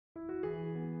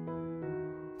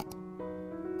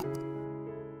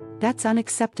That's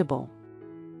unacceptable.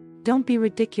 Don't be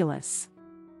ridiculous.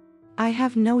 I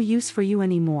have no use for you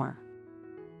anymore.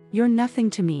 You're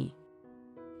nothing to me.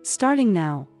 Starting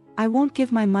now, I won't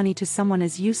give my money to someone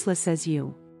as useless as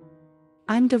you.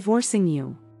 I'm divorcing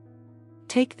you.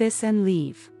 Take this and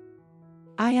leave.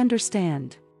 I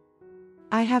understand.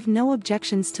 I have no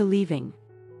objections to leaving.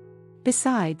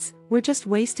 Besides, we're just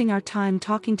wasting our time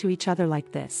talking to each other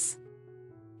like this.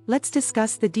 Let's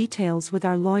discuss the details with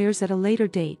our lawyers at a later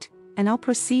date, and I'll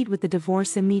proceed with the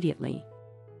divorce immediately.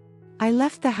 I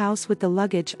left the house with the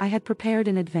luggage I had prepared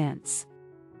in advance.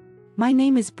 My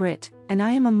name is Britt, and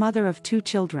I am a mother of 2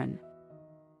 children.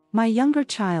 My younger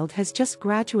child has just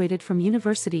graduated from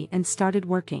university and started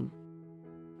working.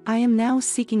 I am now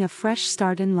seeking a fresh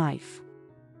start in life.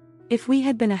 If we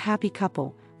had been a happy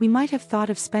couple, we might have thought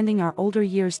of spending our older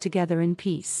years together in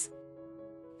peace.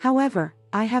 However,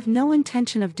 I have no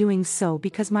intention of doing so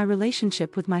because my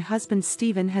relationship with my husband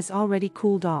Stephen has already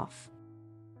cooled off.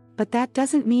 But that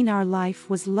doesn't mean our life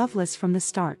was loveless from the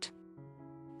start.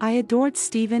 I adored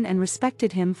Stephen and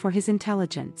respected him for his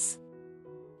intelligence.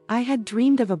 I had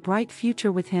dreamed of a bright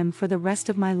future with him for the rest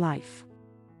of my life.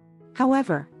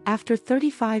 However, after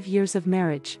 35 years of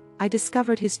marriage, I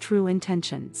discovered his true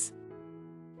intentions.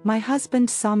 My husband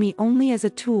saw me only as a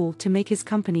tool to make his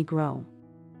company grow.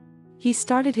 He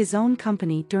started his own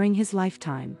company during his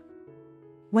lifetime.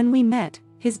 When we met,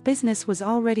 his business was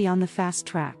already on the fast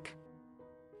track.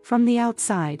 From the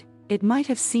outside, it might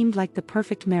have seemed like the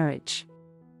perfect marriage.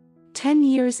 10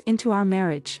 years into our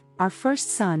marriage, our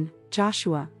first son,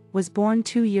 Joshua, was born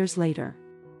 2 years later.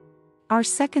 Our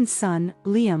second son,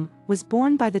 Liam, was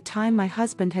born by the time my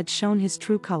husband had shown his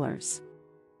true colors.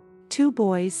 2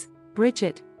 boys,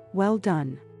 Bridget, well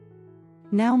done.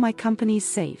 Now my company's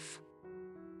safe.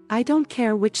 I don't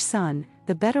care which son,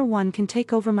 the better one can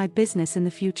take over my business in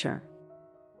the future.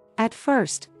 At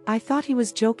first, I thought he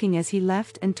was joking as he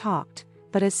left and talked,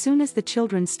 but as soon as the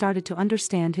children started to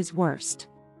understand his worst.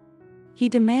 He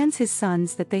demands his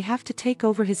sons that they have to take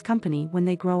over his company when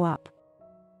they grow up.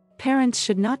 Parents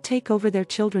should not take over their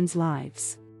children's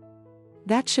lives.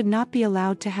 That should not be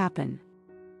allowed to happen.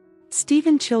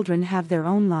 Stephen, children have their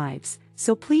own lives,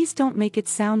 so please don't make it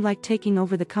sound like taking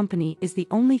over the company is the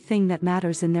only thing that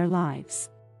matters in their lives.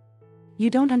 You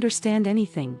don't understand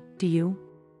anything, do you?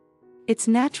 It's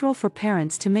natural for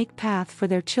parents to make path for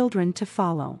their children to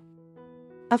follow.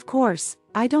 Of course,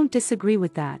 I don't disagree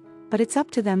with that, but it's up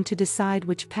to them to decide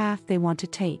which path they want to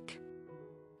take.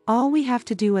 All we have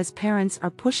to do as parents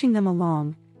are pushing them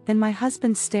along. Then my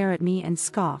husband stared at me and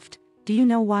scoffed, "Do you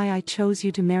know why I chose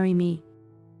you to marry me?"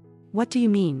 "What do you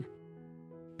mean?"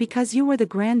 "Because you were the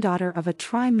granddaughter of a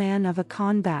tri-man of a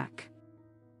con back.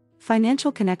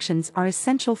 Financial connections are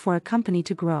essential for a company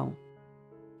to grow."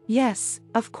 "Yes,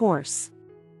 of course.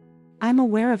 I'm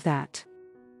aware of that.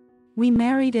 We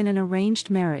married in an arranged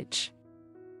marriage.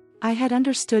 I had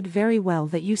understood very well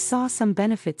that you saw some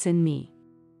benefits in me."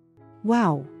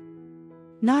 "Wow.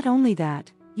 Not only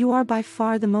that, you are by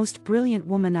far the most brilliant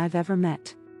woman I've ever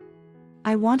met.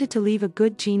 I wanted to leave a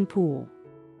good gene pool.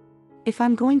 If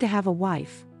I'm going to have a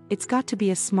wife, it's got to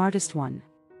be a smartest one.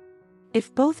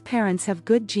 If both parents have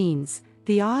good genes,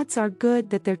 the odds are good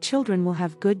that their children will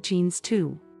have good genes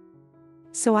too.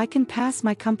 So I can pass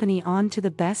my company on to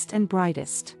the best and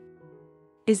brightest.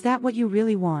 Is that what you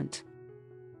really want?"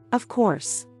 "Of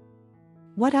course.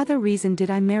 What other reason did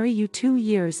I marry you 2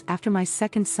 years after my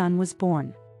second son was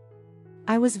born?"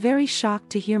 I was very shocked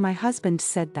to hear my husband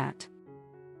said that.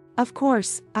 Of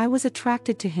course, I was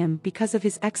attracted to him because of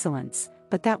his excellence,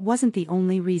 but that wasn't the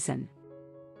only reason.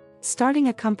 Starting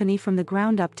a company from the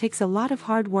ground up takes a lot of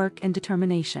hard work and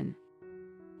determination.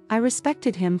 I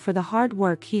respected him for the hard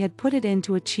work he had put it in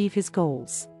to achieve his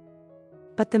goals.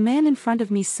 But the man in front of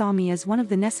me saw me as one of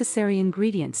the necessary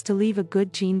ingredients to leave a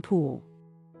good gene pool.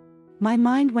 My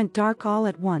mind went dark all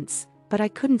at once, but I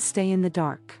couldn't stay in the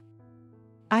dark.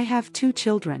 I have 2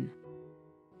 children.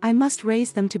 I must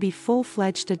raise them to be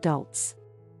full-fledged adults.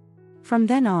 From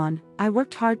then on, I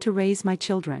worked hard to raise my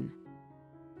children.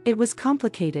 It was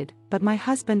complicated, but my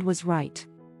husband was right.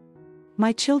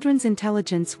 My children's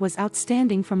intelligence was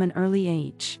outstanding from an early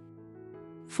age.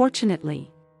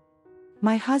 Fortunately,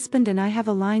 my husband and I have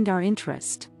aligned our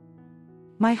interest.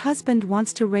 My husband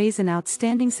wants to raise an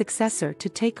outstanding successor to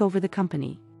take over the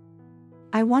company.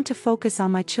 I want to focus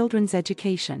on my children's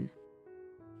education.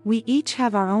 We each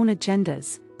have our own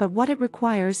agendas, but what it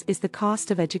requires is the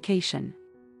cost of education.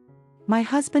 My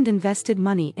husband invested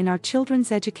money in our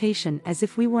children's education as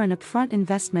if we were an upfront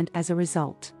investment as a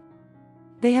result.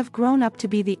 They have grown up to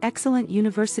be the excellent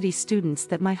university students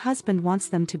that my husband wants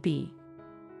them to be.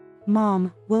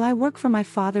 Mom, will I work for my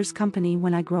father's company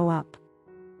when I grow up?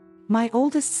 My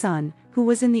oldest son, who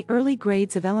was in the early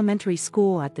grades of elementary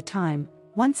school at the time,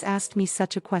 once asked me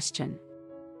such a question.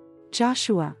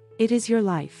 Joshua, it is your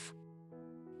life.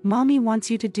 Mommy wants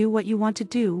you to do what you want to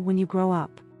do when you grow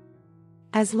up.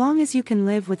 As long as you can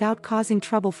live without causing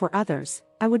trouble for others,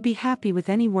 I would be happy with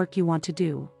any work you want to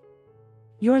do.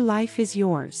 Your life is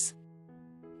yours.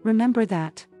 Remember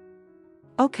that.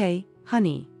 Okay,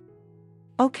 honey.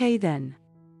 Okay then.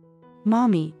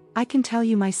 Mommy, I can tell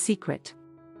you my secret.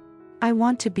 I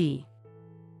want to be.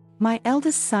 My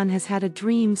eldest son has had a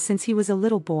dream since he was a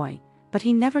little boy, but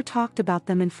he never talked about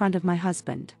them in front of my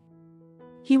husband.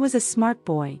 He was a smart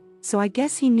boy, so I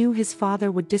guess he knew his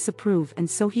father would disapprove, and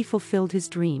so he fulfilled his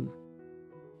dream.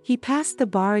 He passed the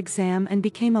bar exam and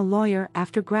became a lawyer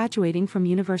after graduating from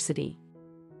university.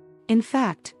 In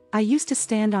fact, I used to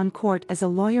stand on court as a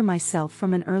lawyer myself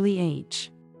from an early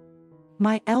age.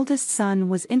 My eldest son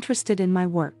was interested in my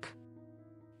work.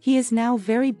 He is now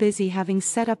very busy having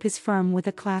set up his firm with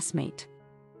a classmate.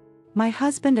 My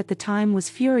husband at the time was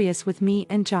furious with me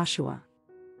and Joshua.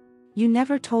 You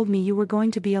never told me you were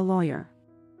going to be a lawyer.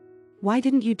 Why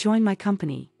didn't you join my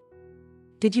company?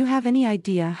 Did you have any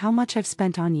idea how much I've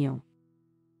spent on you?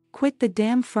 Quit the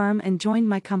damn firm and join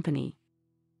my company.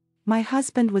 My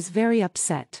husband was very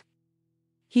upset.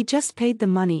 He just paid the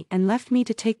money and left me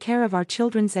to take care of our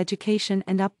children's education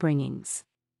and upbringings.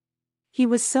 He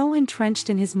was so entrenched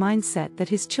in his mindset that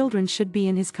his children should be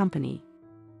in his company.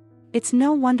 It's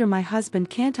no wonder my husband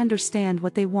can't understand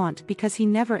what they want because he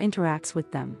never interacts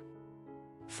with them.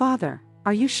 Father,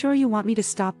 are you sure you want me to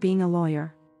stop being a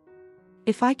lawyer?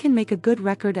 If I can make a good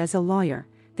record as a lawyer,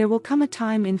 there will come a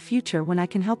time in future when I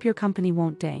can help your company,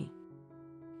 won't they?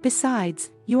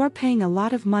 Besides, you are paying a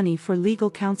lot of money for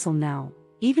legal counsel now.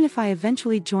 Even if I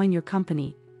eventually join your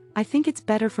company, I think it's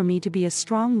better for me to be a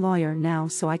strong lawyer now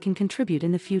so I can contribute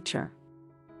in the future.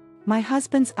 My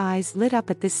husband's eyes lit up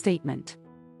at this statement.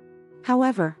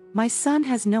 However, my son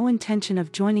has no intention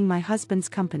of joining my husband's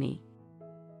company.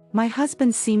 My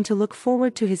husband seemed to look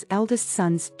forward to his eldest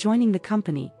son's joining the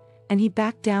company, and he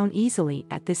backed down easily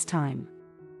at this time.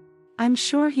 I'm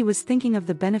sure he was thinking of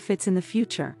the benefits in the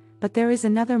future, but there is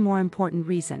another more important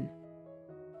reason.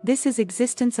 This is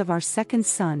existence of our second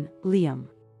son, Liam.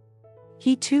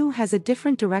 He too has a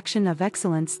different direction of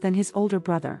excellence than his older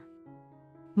brother.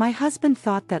 My husband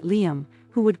thought that Liam,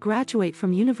 who would graduate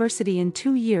from university in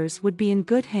 2 years, would be in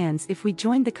good hands if we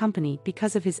joined the company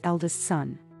because of his eldest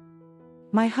son.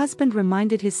 My husband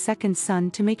reminded his second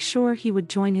son to make sure he would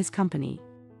join his company.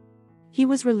 He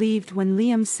was relieved when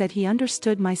Liam said he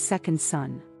understood my second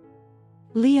son.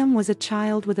 Liam was a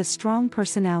child with a strong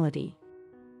personality.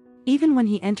 Even when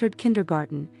he entered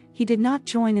kindergarten, he did not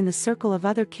join in the circle of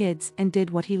other kids and did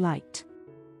what he liked.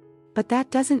 But that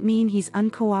doesn't mean he's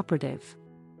uncooperative.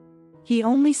 He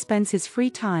only spends his free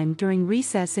time during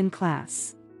recess in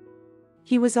class.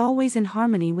 He was always in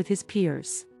harmony with his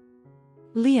peers.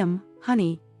 Liam,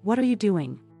 honey, what are you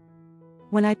doing?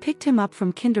 When I picked him up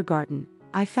from kindergarten,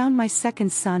 I found my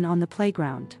second son on the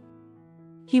playground.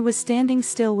 He was standing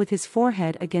still with his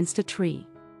forehead against a tree.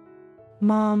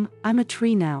 Mom, I'm a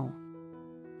tree now.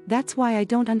 That's why I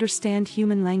don't understand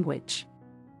human language.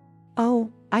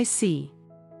 Oh, I see.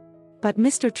 But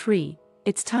Mr. Tree,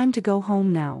 it's time to go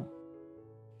home now.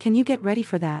 Can you get ready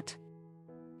for that?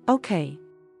 Okay.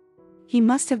 He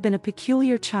must have been a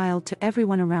peculiar child to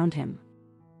everyone around him.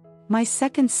 My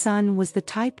second son was the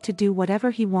type to do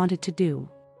whatever he wanted to do.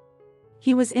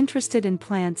 He was interested in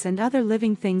plants and other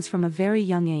living things from a very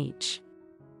young age.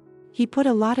 He put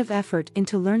a lot of effort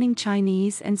into learning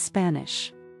Chinese and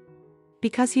Spanish,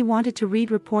 because he wanted to read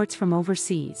reports from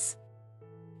overseas.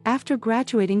 After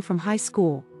graduating from high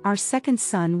school, our second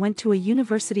son went to a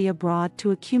university abroad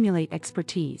to accumulate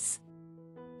expertise.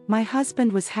 My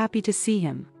husband was happy to see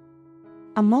him.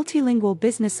 A multilingual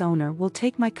business owner will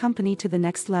take my company to the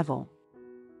next level.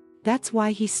 That's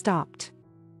why he stopped.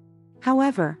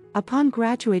 However, upon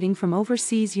graduating from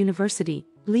overseas university,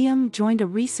 Liam joined a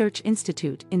research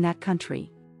institute in that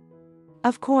country.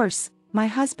 Of course, my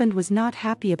husband was not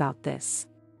happy about this.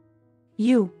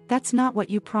 That's not what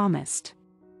you promised.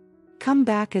 Come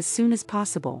back as soon as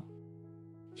possible.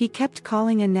 He kept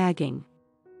calling and nagging.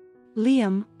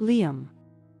 Liam.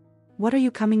 What are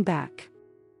you coming back?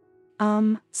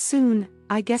 Soon,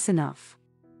 I guess enough.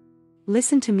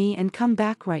 Listen to me and come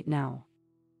back right now.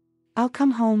 I'll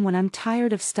come home when I'm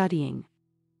tired of studying.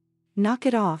 Knock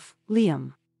it off,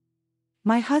 Liam.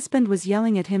 My husband was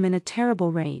yelling at him in a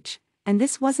terrible rage, and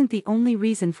this wasn't the only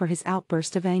reason for his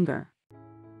outburst of anger.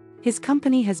 His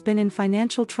company has been in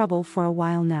financial trouble for a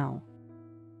while now.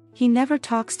 He never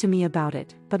talks to me about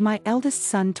it, but my eldest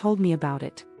son told me about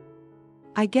it.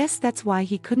 I guess that's why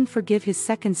he couldn't forgive his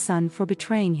second son for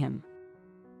betraying him.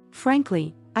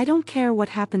 Frankly, I don't care what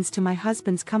happens to my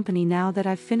husband's company now that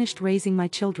I've finished raising my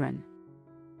children.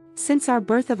 Since our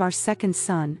birth of our second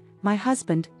son, my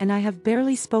husband and I have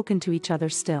barely spoken to each other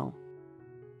still.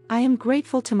 I am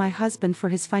grateful to my husband for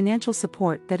his financial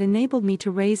support that enabled me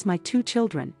to raise my 2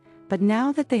 children, but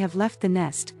now that they have left the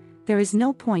nest, there is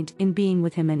no point in being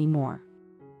with him anymore.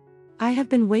 I have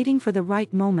been waiting for the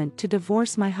right moment to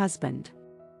divorce my husband.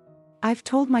 I've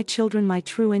told my children my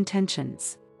true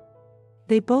intentions.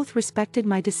 They both respected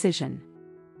my decision.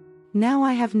 Now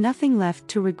I have nothing left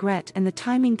to regret, and the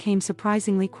timing came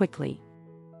surprisingly quickly.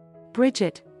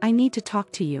 Bridget, I need to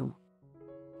talk to you.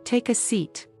 Take a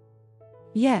seat.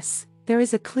 Yes, there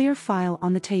is a clear file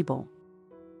on the table.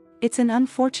 It's an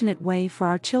unfortunate way for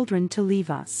our children to leave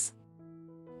us.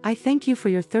 I thank you for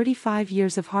your 35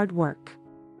 years of hard work.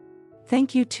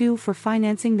 Thank you too for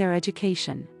financing their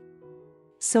education.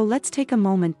 So let's take a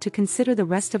moment to consider the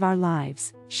rest of our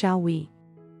lives, shall we?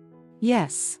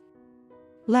 Yes.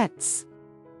 Let's.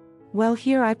 Well,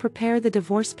 here I prepare the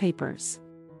divorce papers.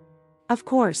 Of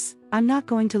course, I'm not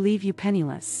going to leave you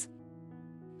penniless.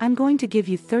 I'm going to give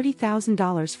you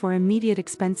 $30,000 for immediate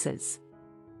expenses.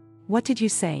 What did you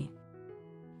say?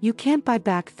 You can't buy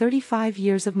back 35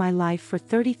 years of my life for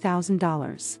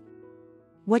 $30,000.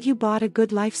 What, you bought a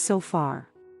good life so far?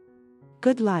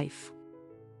 Good life?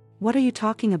 What are you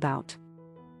talking about?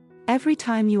 Every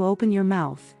time you open your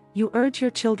mouth, you urge your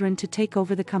children to take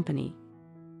over the company.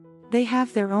 They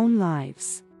have their own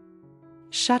lives.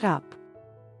 Shut up.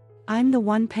 I'm the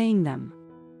one paying them.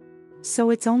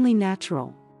 So it's only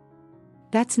natural.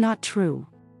 That's not true.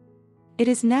 It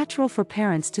is natural for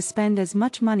parents to spend as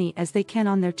much money as they can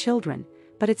on their children,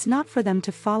 but it's not for them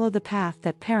to follow the path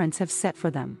that parents have set for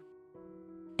them.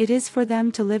 It is for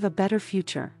them to live a better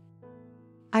future.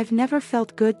 I've never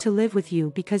felt good to live with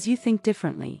you because you think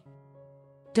differently.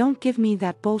 Don't give me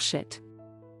that bullshit.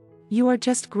 You are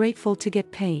just grateful to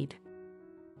get paid.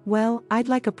 Well, I'd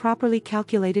like a properly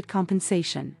calculated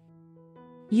compensation.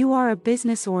 You are a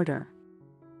business order.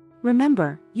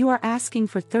 Remember, you are asking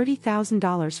for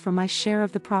 $30,000 for my share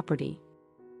of the property.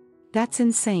 That's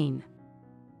insane.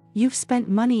 You've spent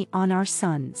money on our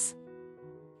sons.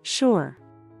 Sure.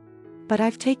 But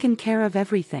I've taken care of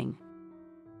everything.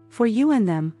 For you and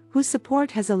them, whose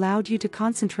support has allowed you to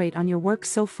concentrate on your work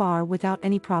so far without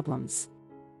any problems.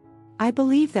 I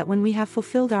believe that when we have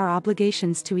fulfilled our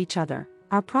obligations to each other,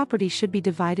 our property should be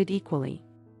divided equally.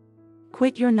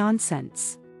 Quit your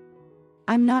nonsense.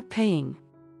 I'm not paying.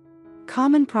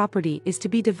 Common property is to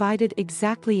be divided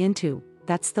exactly into,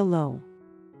 that's the law.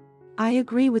 I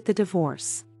agree with the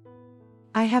divorce.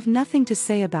 I have nothing to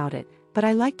say about it, but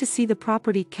I like to see the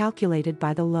property calculated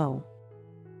by the law.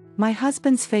 My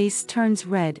husband's face turns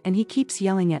red and he keeps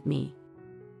yelling at me.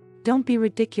 Don't be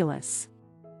ridiculous.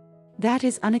 That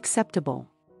is unacceptable.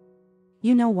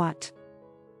 You know what?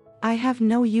 I have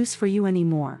no use for you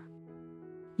anymore.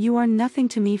 You are nothing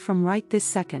to me from right this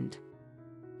second.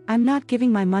 I'm not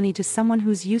giving my money to someone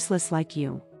who's useless like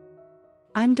you.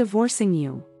 I'm divorcing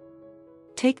you.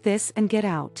 Take this and get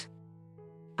out.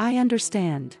 I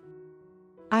understand.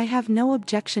 I have no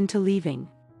objection to leaving.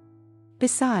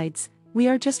 Besides, we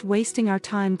are just wasting our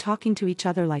time talking to each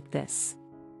other like this.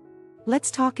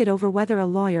 Let's talk it over, whether a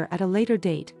lawyer at a later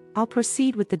date. I'll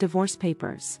proceed with the divorce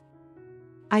papers.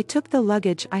 I took the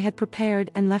luggage I had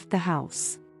prepared and left the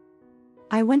house.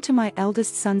 I went to my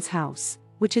eldest son's house,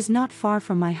 which is not far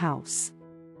from my house.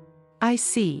 I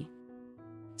see.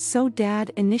 So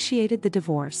Dad initiated the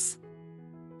divorce.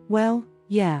 Well,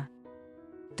 yeah.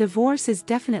 Divorce is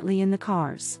definitely in the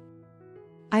cars.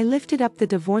 I lifted up the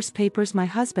divorce papers my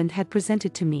husband had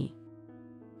presented to me.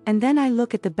 And then I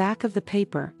look at the back of the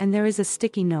paper and there is a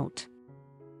sticky note.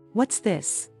 What's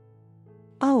this?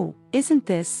 Oh, isn't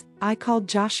this? I called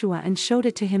Joshua and showed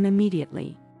it to him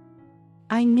immediately.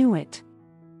 I knew it.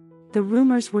 The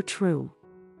rumors were true.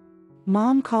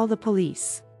 Mom, call the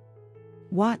police.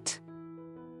 What?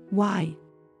 Why?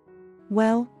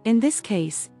 Well, in this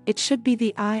case, it should be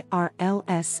the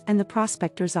IRS and the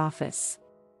prospector's office.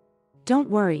 Don't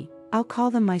worry, I'll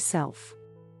call them myself.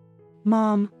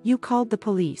 Mom, you called the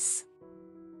police.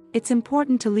 It's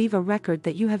important to leave a record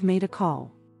that you have made a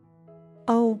call.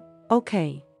 Oh,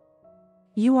 okay.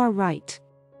 You are right.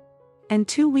 And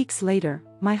 2 weeks later,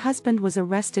 my husband was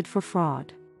arrested for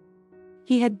fraud.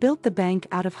 He had built the bank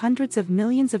out of hundreds of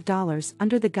millions of dollars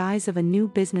under the guise of a new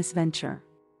business venture.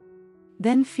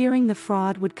 Then, fearing the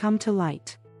fraud would come to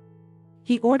light,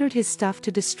 he ordered his staff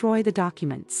to destroy the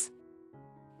documents.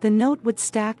 The note would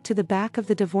stack to the back of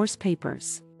the divorce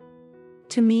papers.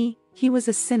 To me, he was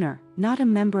a sinner, not a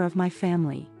member of my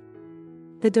family.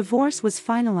 The divorce was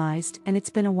finalized and it's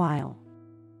been a while.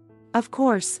 Of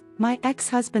course, my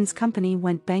ex-husband's company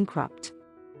went bankrupt.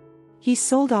 He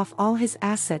sold off all his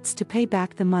assets to pay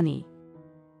back the money.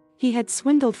 He had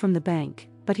swindled from the bank,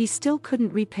 but he still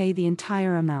couldn't repay the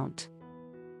entire amount.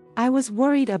 I was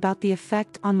worried about the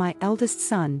effect on my eldest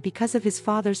son because of his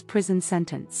father's prison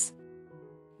sentence.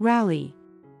 Rally.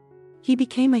 He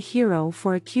became a hero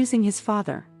for accusing his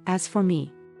father. As for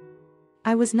me,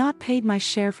 I was not paid my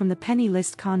share from the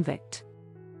penniless convict.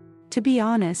 To be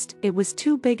honest, it was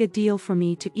too big a deal for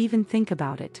me to even think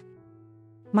about it.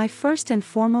 My first and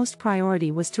foremost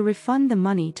priority was to refund the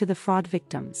money to the fraud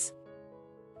victims.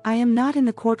 I am not in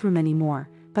the courtroom anymore,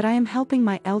 but I am helping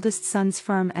my eldest son's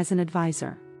firm as an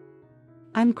advisor.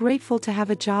 I'm grateful to have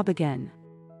a job again.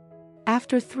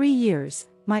 After 3 years,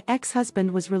 my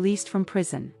ex-husband was released from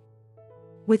prison.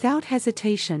 Without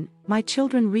hesitation, my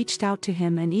children reached out to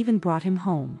him and even brought him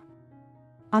home.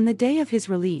 On the day of his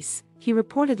release, he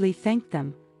reportedly thanked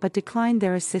them, but declined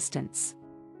their assistance.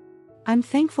 I'm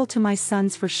thankful to my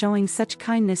sons for showing such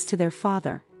kindness to their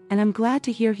father, and I'm glad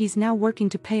to hear he's now working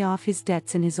to pay off his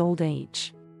debts in his old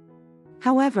age.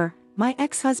 However, my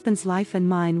ex-husband's life and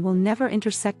mine will never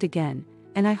intersect again,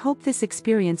 and I hope this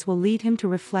experience will lead him to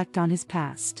reflect on his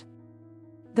past.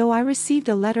 Though I received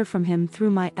a letter from him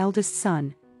through my eldest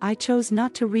son, I chose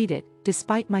not to read it,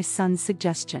 despite my son's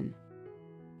suggestion.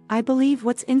 I believe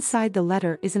what's inside the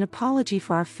letter is an apology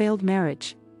for our failed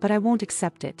marriage, but I won't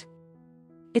accept it.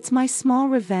 It's my small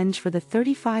revenge for the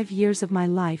 35 years of my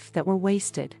life that were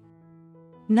wasted.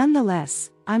 Nonetheless,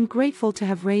 I'm grateful to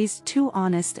have raised 2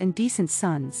 honest and decent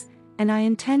sons, and I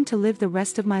intend to live the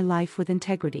rest of my life with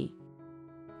integrity.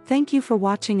 Thank you for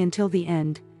watching until the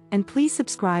end, and please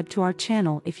subscribe to our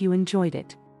channel if you enjoyed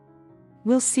it.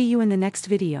 We'll see you in the next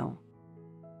video.